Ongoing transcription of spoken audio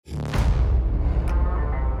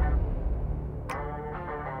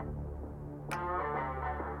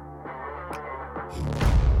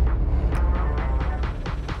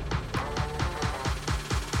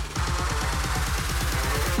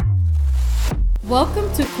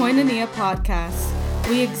Welcome to Koinonia Podcast.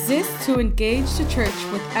 We exist to engage the church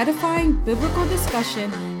with edifying biblical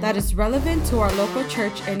discussion that is relevant to our local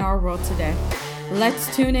church in our world today.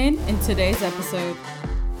 Let's tune in today's episode.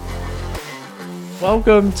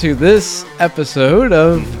 Welcome to this episode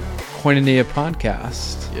of Koinonia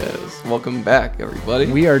Podcast. Yes, welcome back,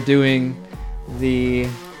 everybody. We are doing the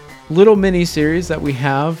little mini-series that we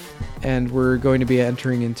have, and we're going to be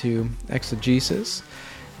entering into Exegesis.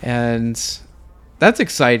 And that's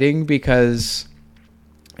exciting because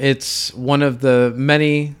it's one of the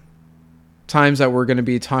many times that we're going to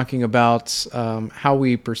be talking about how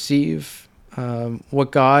we perceive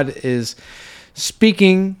what God is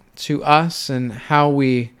speaking to us and how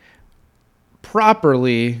we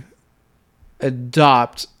properly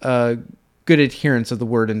adopt a good adherence of the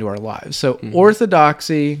word into our lives. So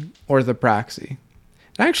orthodoxy, orthopraxy.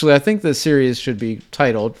 Actually, I think the series should be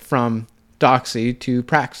titled From Doxy to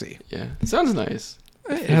Praxy. Yeah, it sounds nice.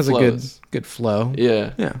 It has flows. a good flow.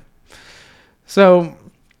 Yeah. So,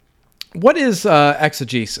 what is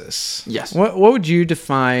exegesis? Yes. What would you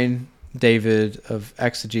define, David, of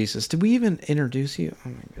exegesis? Did we even introduce you? Oh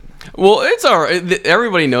my goodness. Well, it's all right.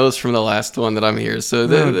 Everybody knows from the last one that I'm here, so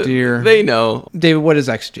they know. David, what is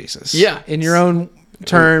exegesis? Yeah. In your own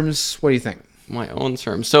terms, what do you think? My own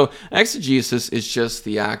terms. So, exegesis is just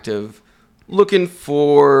the act of looking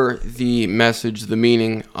for the message, the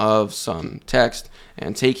meaning of some text,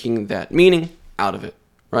 and taking that meaning out of it,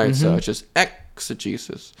 right? Mm-hmm. So it's just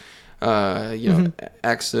exegesis,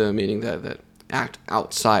 exa meaning that act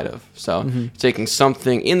outside of. So taking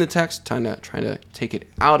something in the text, trying to take it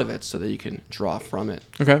out of it so that you can draw from it.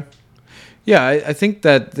 Okay. Yeah, I think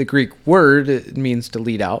that the Greek word, it means to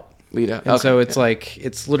lead out. Lead out. And so it's like,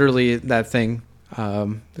 it's literally that thing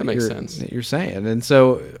that makes sense. That you're saying. And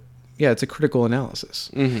so, yeah, it's a critical analysis.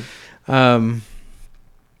 Mm-hmm.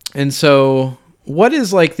 And so what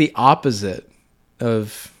is like the opposite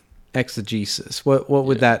of exegesis? What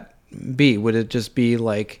would that be? Would it just be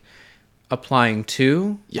like applying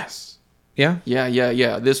to? Yes. Yeah?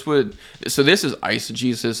 Yeah. This is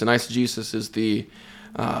eisegesis, and eisegesis is the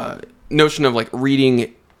notion of like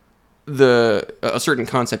reading a certain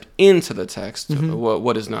concept into the text,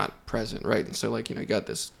 what is not present, right? And so like, you got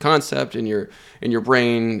this concept in your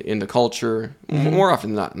brain, in the culture, more often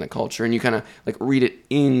than not in the culture, and you kind of like read it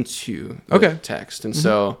into the text. And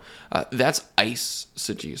so that's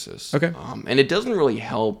eisegesis. Okay. And it doesn't really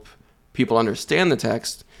help people understand the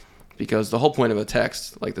text, because the whole point of a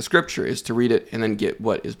text, like the scripture, is to read it and then get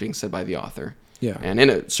what is being said by the author. Yeah. And in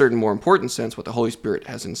a certain more important sense, what the Holy Spirit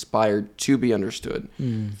has inspired to be understood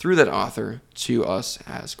through that author to us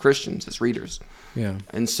as Christians, as readers. Yeah.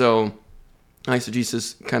 And so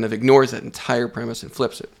eisegesis kind of ignores that entire premise and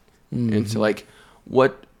flips it into like,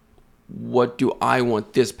 what do I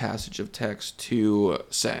want this passage of text to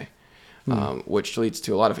say? Which leads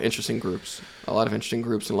to a lot of interesting groups and a lot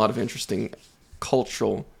of interesting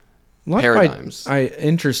cultural paradigms.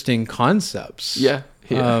 Interesting concepts. Yeah.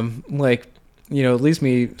 It leaves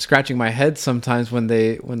me scratching my head sometimes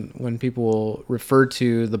when people will refer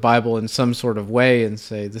to the Bible in some sort of way and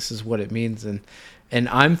say this is what it means, and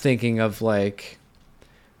I'm thinking of like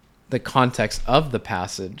the context of the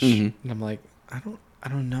passage, and I'm like, I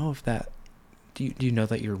don't know if that. Do you know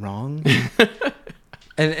that you're wrong?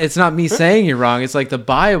 And it's not me saying you're wrong. It's like the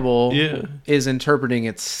Bible is interpreting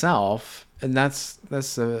itself, and that's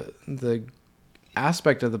the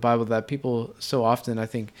aspect of the Bible that people so often, I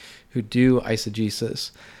think, who do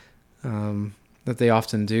eisegesis, that they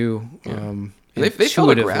often do. They fail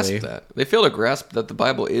to grasp that. They fail to grasp that the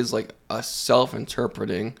Bible is like a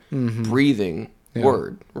self-interpreting, breathing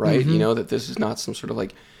word, right? That this is not some sort of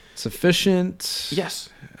like sufficient. Yes,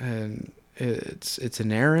 and it's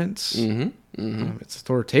inerrant. It's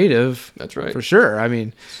authoritative. That's right, for sure. I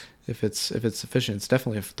mean, if it's sufficient, it's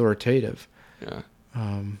definitely authoritative. Yeah.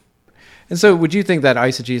 And so would you think that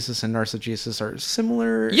eisegesis and narcigesis are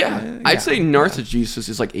similar? Yeah. I'd say narcigesis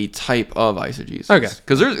is like a type of eisegesis. Okay.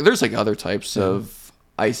 Because there's like other types of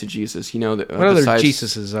eisegesis, what other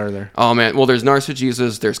Jesuses are there? Oh, man. Well, there's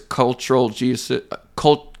narcigesis, there's cultural Jesus,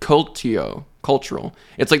 cultural.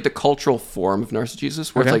 It's like the cultural form of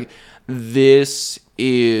narcigesis, where it's like, this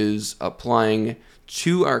is applying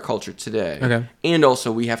to our culture today. Okay. And also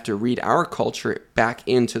we have to read our culture back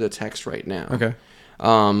into the text right now. Okay.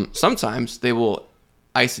 Sometimes they will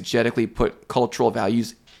eisegetically put cultural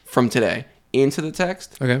values from today into the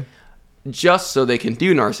text. Okay. Just so they can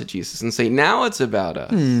do narcigesis and say, now it's about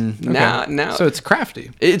us. Now. So it's crafty.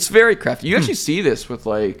 It's very crafty. You actually see this with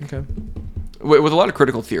like, with a lot of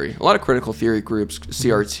critical theory. A lot of critical theory groups,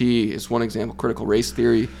 CRT is one example, critical race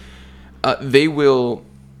theory. They will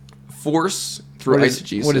force through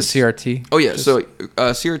eisegesis. What is CRT? Oh yeah, so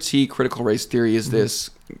CRT, critical race theory, is this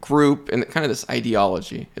group and kind of this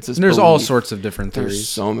ideology. It's this. And there's belief. all sorts of different theories. There's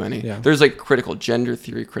so many. Yeah. There's like critical gender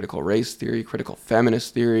theory, critical race theory, critical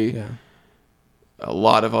feminist theory. Yeah. A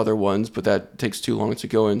lot of other ones, but that takes too long to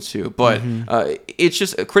go into. But it's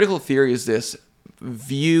just a critical theory is this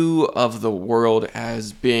view of the world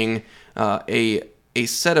as being a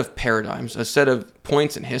set of paradigms, a set of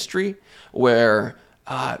points in history where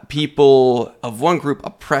people of one group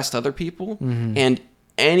oppressed other people, and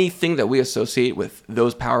anything that we associate with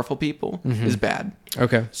those powerful people is bad.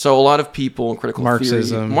 Okay. So a lot of people in critical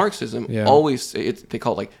Marxism. theory, Marxism, Yeah. always they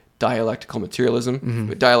call it like dialectical materialism.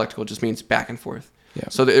 But dialectical just means back and forth. Yeah.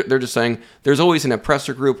 So they're just saying there's always an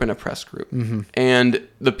oppressor group and oppressed group, and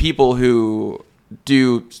the people who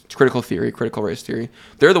do critical theory, critical race theory,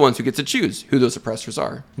 they're the ones who get to choose who those oppressors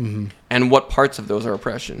are and what parts of those are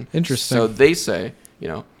oppression. Interesting. So they say,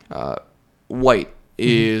 white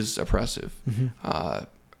is oppressive,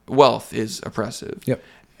 wealth is oppressive. Yep.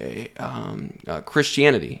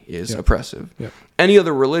 Christianity is Yep. oppressive. Yep. Any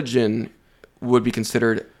other religion would be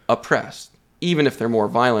considered oppressed. Even if they're more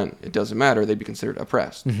violent, it doesn't matter. They'd be considered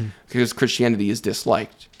oppressed because Christianity is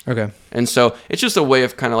disliked. Okay. And so it's just a way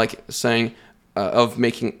of kind of like saying, of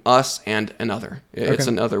making us and another. It's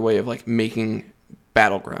another way of like making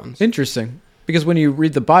battlegrounds. Interesting. Because when you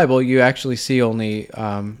read the Bible, you actually see only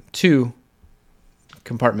two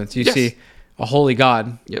compartments. You Yes. see a holy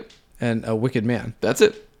God Yep. and a wicked man. That's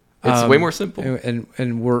it. It's way more simple.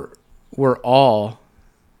 And we're all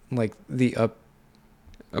like the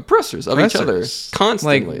Oppressors of each other oppressors.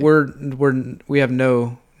 constantly. Like we have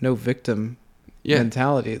no victim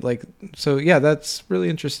mentality. Like, so yeah, that's really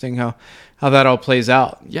interesting how that all plays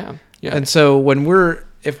out. Yeah. And so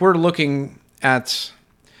if we're looking at,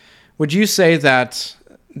 would you say that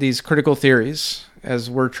these critical theories, as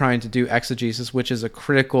we're trying to do exegesis, which is a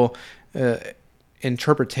critical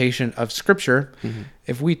interpretation of Scripture,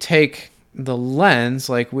 if we take the lens,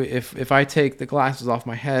 like if I take the glasses off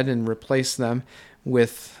my head and replace them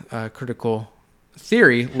with a critical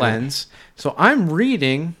theory lens, so I'm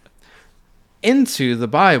reading into the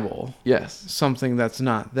Bible something that's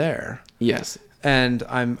not there. Yes. And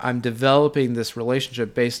I'm developing this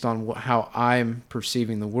relationship based on how I'm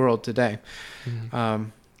perceiving the world today.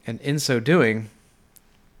 And in so doing,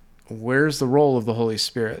 where's the role of the Holy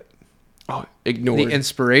Spirit? Oh, ignored. The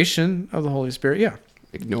inspiration of the Holy Spirit, yeah.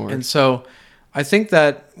 Ignored. And so I think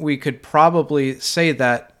that we could probably say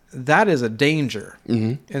that is a danger.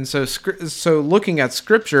 And so looking at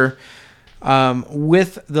Scripture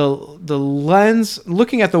with the lens,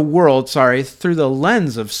 looking at the world, through the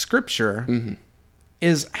lens of Scripture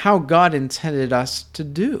is how God intended us to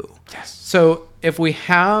do. Yes. So if we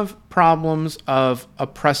have problems of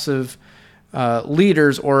oppressive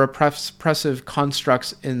leaders or oppressive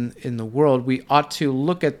constructs in the world, we ought to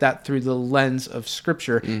look at that through the lens of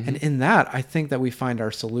Scripture. And in that, I think that we find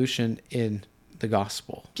our solution in the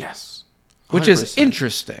gospel. Yes. 100%. Which is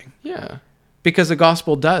interesting. Yeah. Because the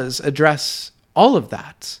gospel does address all of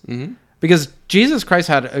that. Because Jesus Christ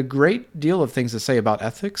had a great deal of things to say about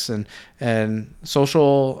ethics and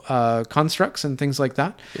social constructs and things like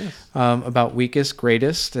that. Yes. About weakest,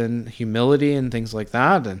 greatest, and humility and things like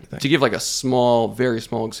that. And to give like a very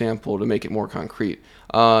small example to make it more concrete,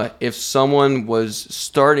 if someone was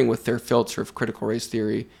starting with their filter of critical race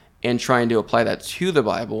theory and trying to apply that to the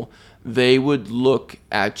Bible, they would look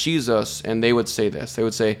at Jesus and they would say this. They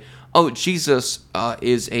would say, oh, Jesus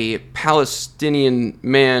is a Palestinian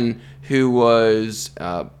man who was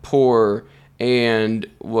poor and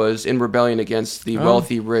was in rebellion against the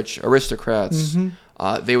wealthy, rich aristocrats.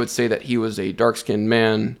 They would say that he was a dark-skinned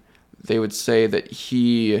man. They would say that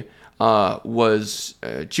he was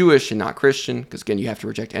Jewish and not Christian, because, again, you have to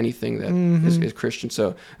reject anything that is Christian.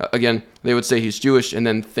 So, again, they would say he's Jewish and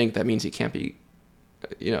then think that means he can't be,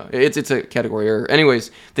 it's a category error. Anyways,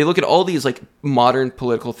 they look at all these like modern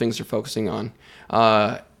political things they're focusing on,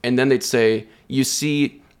 and then they'd say, you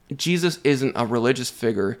see, Jesus isn't a religious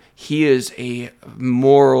figure. He is a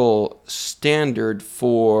moral standard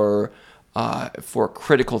for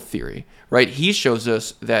critical theory, right? He shows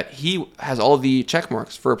us that he has all the check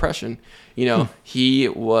marks for oppression. He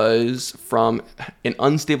was from an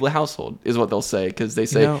unstable household, is what they'll say, because they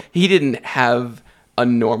say he didn't have a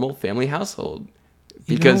normal family household.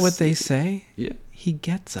 Because, you know what they say? Yeah. He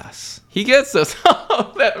gets us. He gets us.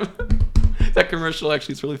 That commercial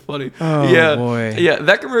actually is really funny. Oh, yeah. boy. Yeah,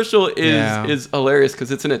 that commercial is hilarious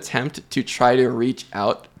because it's an attempt to try to reach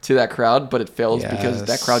out to that crowd, but it fails because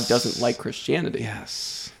that crowd doesn't like Christianity.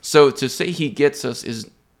 Yes. So to say he gets us is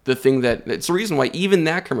the thing it's the reason why even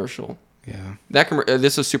that commercial Yeah.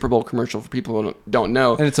 This is a Super Bowl commercial for people who don't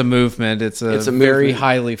know. And it's a movement. It's a very movement.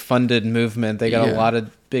 Highly funded movement. They got a lot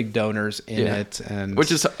of big donors in it, and which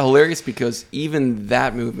is hilarious because even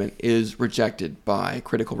that movement is rejected by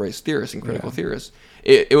critical race theorists and critical theorists.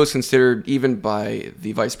 It was considered even by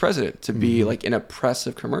the vice president to be like an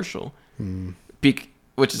oppressive commercial,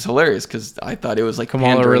 which is hilarious because I thought it was like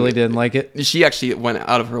Kamala really didn't like it. She actually went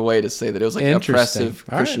out of her way to say that it was like oppressive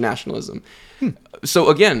Christian nationalism. So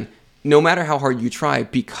again, no matter how hard you try,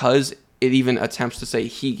 because it even attempts to say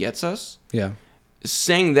he gets us. Yeah.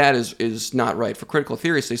 Saying that is not right. For critical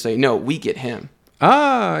theorists, they say, no, we get him.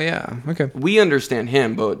 Ah, yeah. Okay. We understand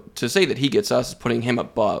him, but to say that he gets us is putting him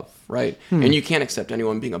above, right? And you can't accept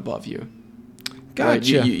anyone being above you.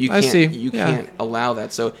 Gotcha. Right? You can't, I see. You can't allow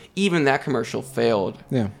that. So even that commercial failed.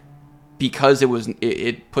 Yeah. Because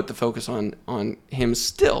it put the focus on him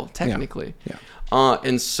still, technically. Yeah.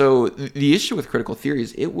 And so the issue with critical theory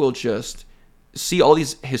is it will just see all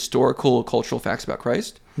these historical, cultural facts about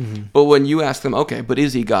Christ. But when you ask them, okay, but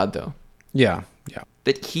is he God though? Yeah. Yeah.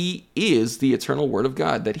 That he is the eternal word of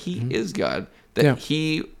God, that he is God, that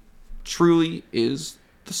he truly is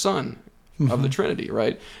the Son of the Trinity,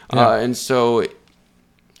 right? Yeah. And so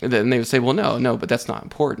then they would say, well, no, but that's not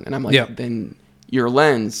important. And I'm like, then your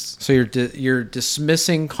lens. So you're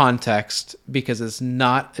dismissing context because it's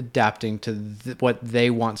not adapting to what they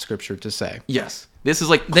want Scripture to say. Yes. This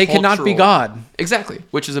is like they cannot be God. Exactly,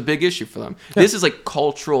 which is a big issue for them. Yeah. This is like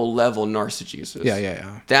cultural level narcissism.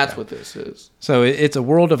 Yeah. That's what this is. So it's a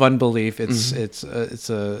world of unbelief. It's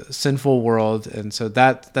a sinful world, and so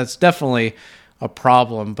that's definitely a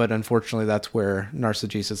problem. But unfortunately, that's where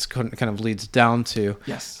narcissism kind of leads down to.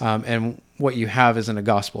 Yes. And what you have isn't a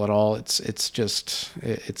gospel at all. It's just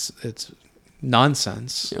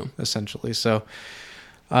nonsense essentially. So.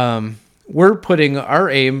 We're putting our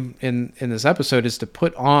aim in this episode is to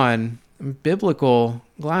put on biblical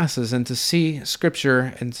glasses and to see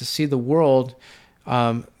Scripture and to see the world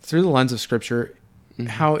through the lens of Scripture,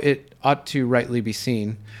 how it ought to rightly be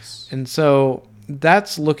seen. And so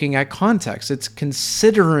that's looking at context. It's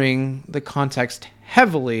considering the context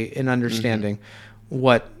heavily in understanding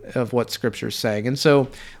what Scripture is saying. And so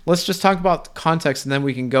let's just talk about context, and then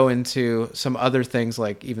we can go into some other things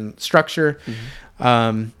like even structure.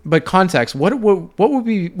 But context, what would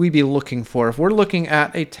we be looking for if we're looking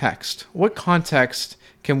at a text? What context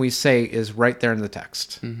can we say is right there in the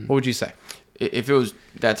text? What would you say? If it was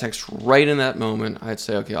that text right in that moment, I'd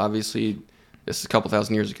say, okay, obviously this is a couple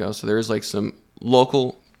thousand years ago, so there is like some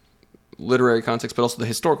local literary context, but also the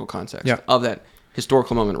historical context of that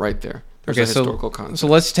historical moment right there. There's a historical context. So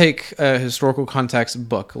let's take a historical context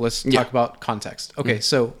book. Let's talk about context. Okay,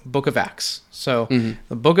 so Book of Acts. So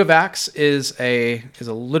the Book of Acts is a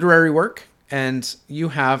literary work, and you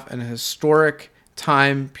have an historic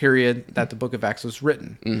time period that the Book of Acts was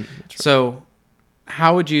written. Right. So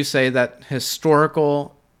how would you say that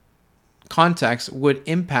historical context would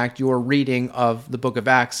impact your reading of the Book of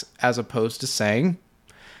Acts as opposed to saying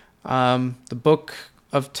the Book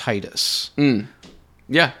of Titus?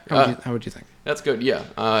 Yeah. How would you think? That's good, yeah.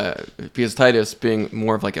 Because Titus being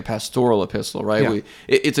more of like a pastoral epistle, right? Yeah.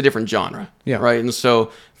 It's a different genre, right? And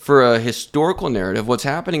so for a historical narrative, what's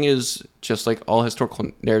happening is just like all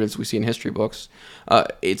historical narratives we see in history books,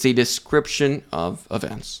 it's a description of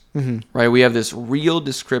events, right? We have this real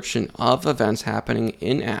description of events happening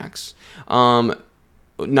in Acts.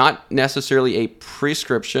 Not necessarily a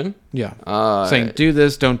prescription. Saying do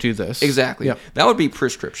this, don't do this. Exactly. Yep. That would be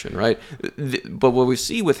prescription, right? But what we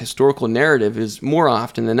see with historical narrative is more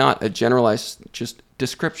often than not a generalized just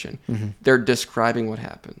description. They're describing what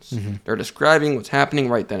happens. They're describing what's happening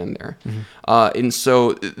right then and there. And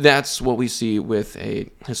so that's what we see with a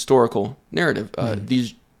historical narrative.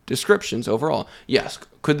 These descriptions overall. Yes.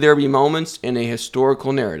 Could there be moments in a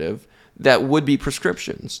historical narrative that would be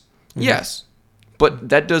prescriptions? Yes. But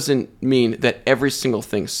that doesn't mean that every single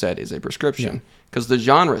thing said is a prescription, because the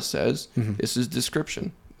genre says this is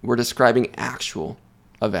description. We're describing actual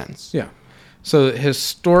events. Yeah. So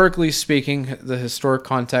historically speaking, the historic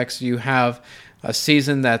context, you have a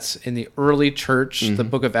season that's in the early church. The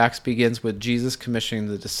Book of Acts begins with Jesus commissioning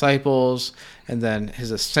the disciples, and then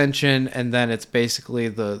his ascension, and then it's basically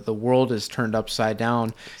the world is turned upside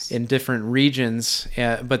down in different regions.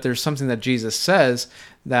 But there's something that Jesus says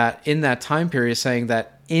that in that time period, saying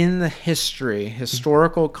that in the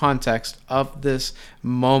historical context of this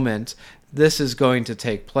moment, this is going to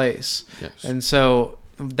take place. And so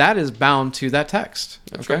that is bound to that text.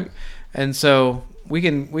 That's right. And so we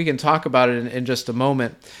can talk about it in just a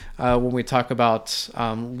moment when we talk about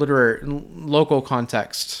local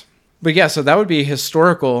context. But yeah, so that would be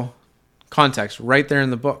historical context right there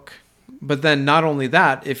in the book. But then not only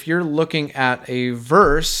that, if you're looking at a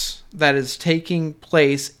verse that is taking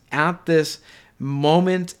place at this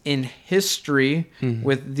moment in history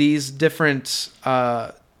with these different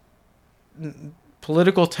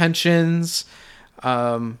political tensions,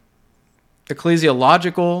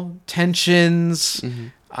 ecclesiological tensions,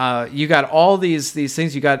 you got all these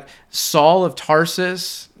things. You got Saul of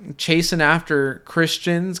Tarsus chasing after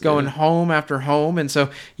Christians, going home after home. And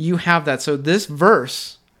so you have that. So this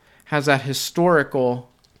verse has that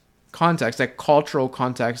historical context, that cultural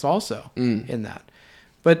context also in that.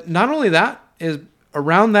 But not only that, is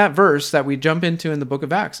around that verse that we jump into in the book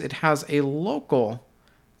of Acts, it has a local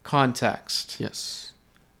context. Yes.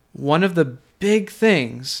 One of the big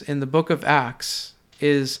things in the book of Acts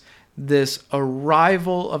is this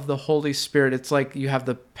arrival of the Holy Spirit. It's like you have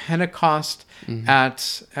the Pentecost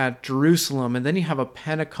at Jerusalem, and then you have a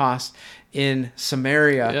Pentecost in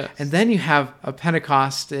Samaria, and then you have a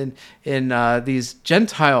Pentecost in these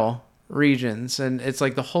Gentile regions, and it's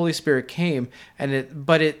like the Holy Spirit came, and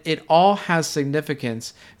it all has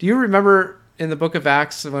significance. Do you remember in the book of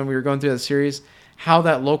Acts when we were going through that series how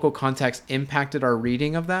that local context impacted our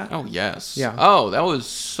reading of that? Oh, yes. Yeah. Oh, that was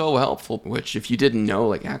so helpful, which if you didn't know,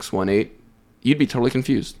 like Acts 1:8, you'd be totally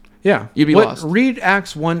confused. Yeah. You'd be lost. Read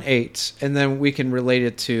Acts 1:8, and then we can relate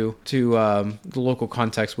it to the local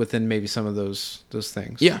context within maybe some of those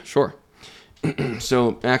things. Yeah, sure.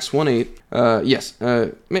 So Acts 1:8, yes.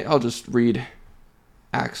 I'll just read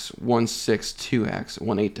Acts 1:6 to Acts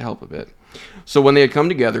 1:8 to help a bit. So when they had come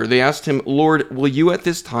together, they asked him, "Lord, will you at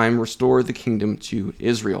this time restore the kingdom to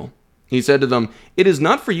Israel?" He said to them, "It is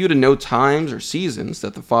not for you to know times or seasons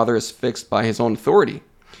that the Father has fixed by his own authority,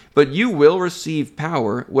 but you will receive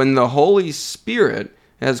power when the Holy Spirit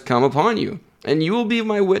has come upon you, and you will be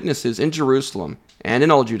my witnesses in Jerusalem and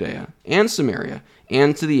in all Judea and Samaria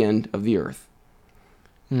and to the end of the earth."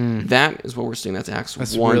 That is what we're seeing. That's Acts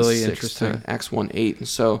 1:6 really interesting. to Acts 1:8. And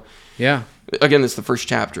so, yeah. Again, it's the first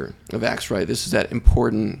chapter of Acts, right? This is that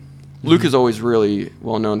important. Luke is always really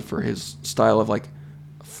well known for his style of like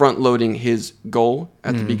front-loading his goal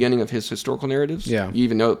at the beginning of his historical narratives. Yeah. You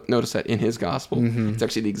even notice that in his gospel. It's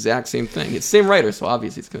actually the exact same thing. It's the same writer, so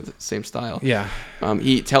obviously it's the same style. Yeah.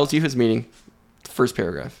 He tells you his meaning, first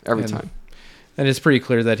paragraph, every time. And it's pretty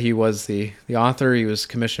clear that he was the author. He was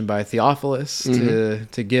commissioned by Theophilus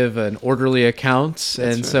to give an orderly account.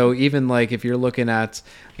 So even like if you're looking at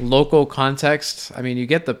local context, I mean, you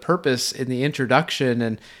get the purpose in the introduction,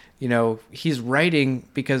 and he's writing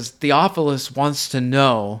because Theophilus wants to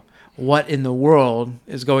know what in the world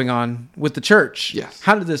is going on with the church. Yes.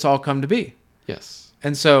 How did this all come to be? Yes.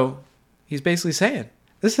 And so he's basically saying,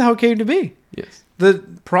 this is how it came to be. Yes. The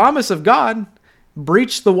promise of God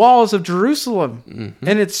breached the walls of Jerusalem,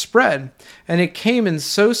 and it spread. And it came in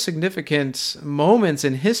so significant moments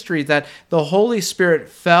in history that the Holy Spirit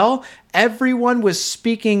fell. Everyone was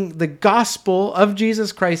speaking the gospel of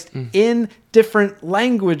Jesus Christ in different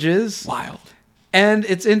languages. Wild. And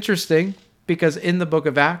it's interesting because in the book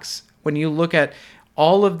of Acts, when you look at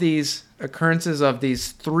all of these occurrences of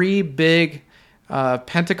these three big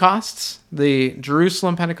Pentecosts, the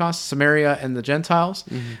Jerusalem Pentecost, Samaria, and the Gentiles,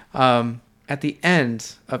 at the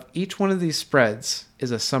end of each one of these spreads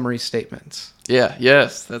is a summary statement. Yeah,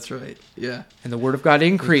 yes, that's right. Yeah. And the word of God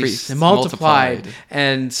increased and multiplied.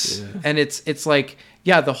 And it's like,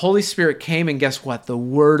 the Holy Spirit came, and guess what? The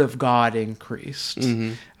word of God increased.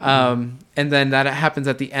 And then that happens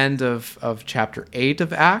at the end of chapter 8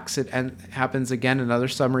 of Acts. It happens again, another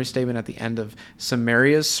summary statement at the end of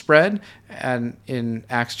Samaria's spread, and in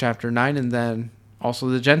Acts chapter 9, and then also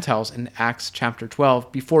the Gentiles in Acts chapter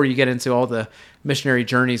 12, before you get into all the missionary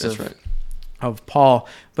journeys of Paul.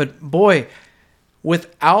 But boy,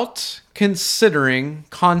 without considering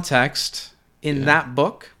context in that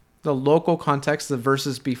book, the local context, the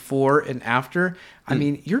verses before and after, I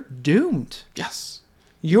mean, you're doomed. Yes.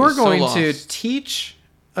 You're going to teach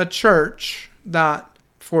a church that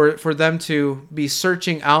for them to be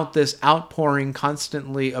searching out this outpouring,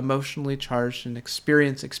 constantly emotionally charged and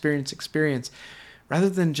experience, rather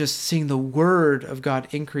than just seeing the word of God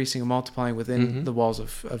increasing and multiplying within the walls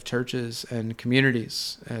of churches and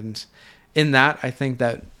communities. And in that, I think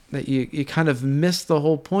that you kind of miss the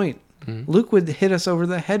whole point. Luke would hit us over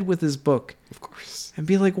the head with his book. Of course. And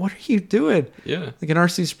be like, what are you doing? Yeah. Like an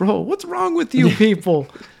R.C. Sproul, what's wrong with you people?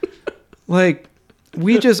 Like,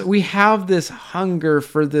 we have this hunger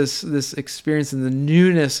for this experience and the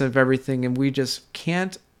newness of everything, and we just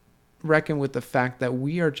can't reckon with the fact that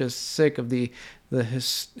we are just sick of the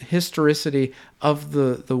historicity of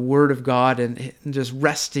the Word of God and just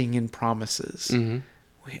resting in promises.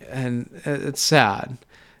 And it's sad.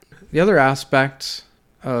 The other aspect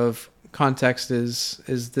of context is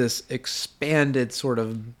this expanded sort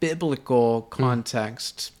of biblical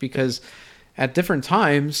context, because at different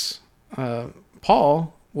times,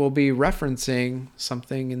 Paul will be referencing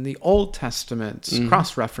something in the Old Testament,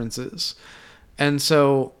 cross-references. And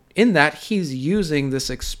so in that, he's using this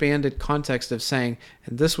expanded context of saying,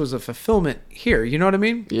 and this was a fulfillment here. You know what I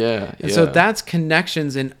mean? Yeah. And so that's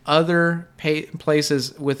connections in other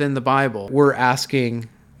places within the Bible. We're asking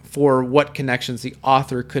for what connections the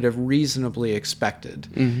author could have reasonably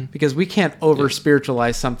expected. Because we can't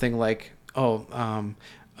over-spiritualize something like, tongues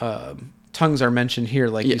are mentioned here,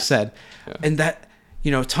 like you said. Yeah. And that,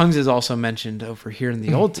 tongues is also mentioned over here in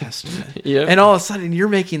the Old Testament. And all of a sudden, you're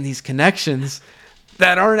making these connections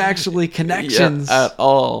that aren't actually connections at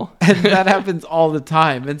all. And that happens all the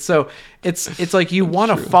time. And so it's like you want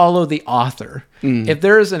to follow the author. If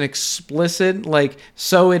there is an explicit, like,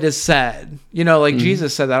 so it is said,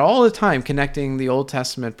 Jesus said that all the time, connecting the Old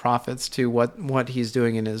Testament prophets to what he's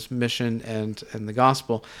doing in his mission and the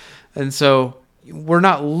gospel. And so we're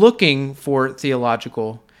not looking for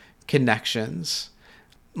theological connections.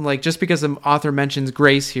 Like, just because the author mentions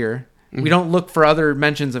grace here, we don't look for other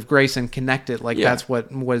mentions of grace and connect it like that's what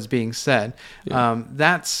is being said.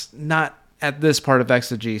 That's not at this part of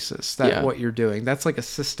exegesis, what you're doing. That's like a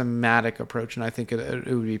systematic approach, and I think it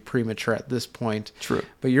would be premature at this point. True.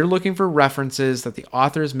 But you're looking for references that the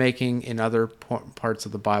author is making in other parts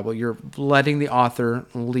of the Bible. You're letting the author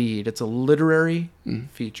lead. It's a literary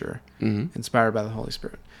feature inspired by the Holy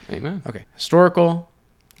Spirit. Amen. Okay. Historical,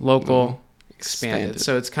 local, expanded.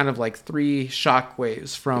 So it's kind of like 3 shock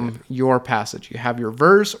waves from your passage. You have your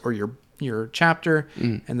verse or your chapter,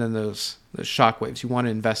 and then those shock waves. You want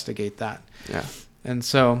to investigate that. Yeah. And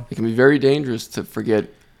so it can be very dangerous to forget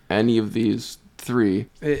any of these 3.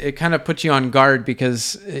 It kind of puts you on guard,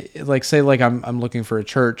 because say I'm looking for a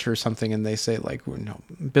church or something, and they say like,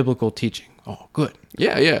 biblical teaching. Oh, good.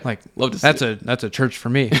 Yeah. Like, love to see that's a church for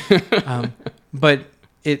me. But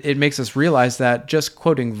it makes us realize that just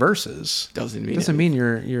quoting verses doesn't mean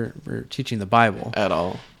you're teaching the Bible at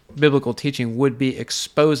all. Biblical teaching would be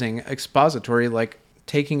expository, like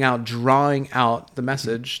drawing out the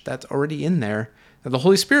message that's already in there, that the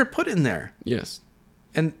Holy Spirit put in there. Yes.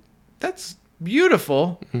 And that's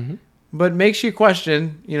beautiful, but makes you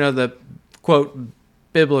question, the quote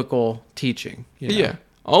biblical teaching. Yeah.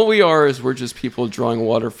 All we are is we're just people drawing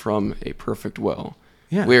water from a perfect well.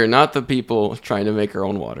 Yeah. We're not the people trying to make our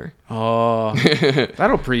own water. Oh,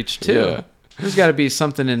 that'll preach too. Yeah. There's got to be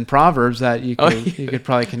something in Proverbs that you could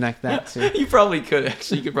probably connect that to. You probably could.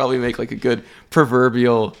 Actually, you could probably make like a good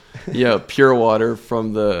proverbial, pure water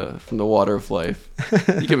from the water of life.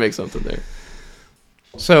 You can make something there.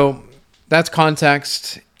 So that's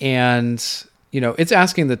context, and it's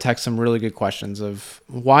asking the text some really good questions of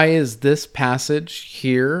why is this passage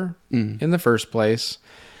here in the first place?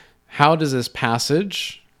 How does this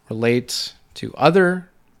passage relate to other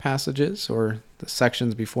passages or the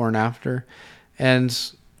sections before and after? And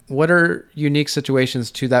what are unique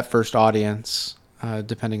situations to that first audience,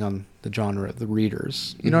 depending on the genre of the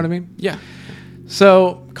readers? You know what I mean? Yeah.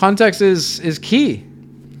 So context is key.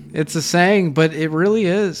 It's a saying, but it really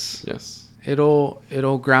is. Yes. It'll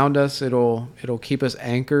ground us. It'll keep us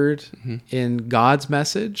anchored in God's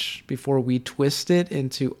message before we twist it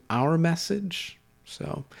into our message.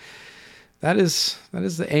 So that is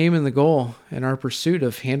the aim and the goal in our pursuit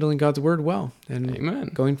of handling God's word well, and Amen.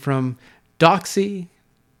 Going from doxy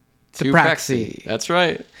to praxy. That's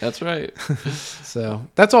right. So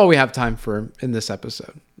that's all we have time for in this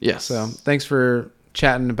episode. Yes. So thanks for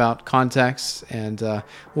chatting about context, and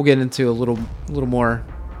we'll get into a little more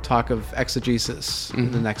talk of exegesis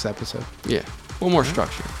in the next episode. Yeah. A little more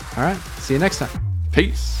structure. All right. See you next time.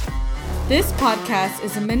 Peace. This podcast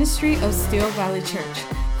is a ministry of Steel Valley Church.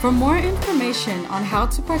 For more information on how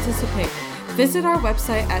to participate, visit our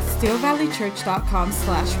website at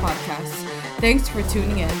steelvalleychurch.com/podcast. Thanks for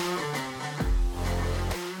tuning in.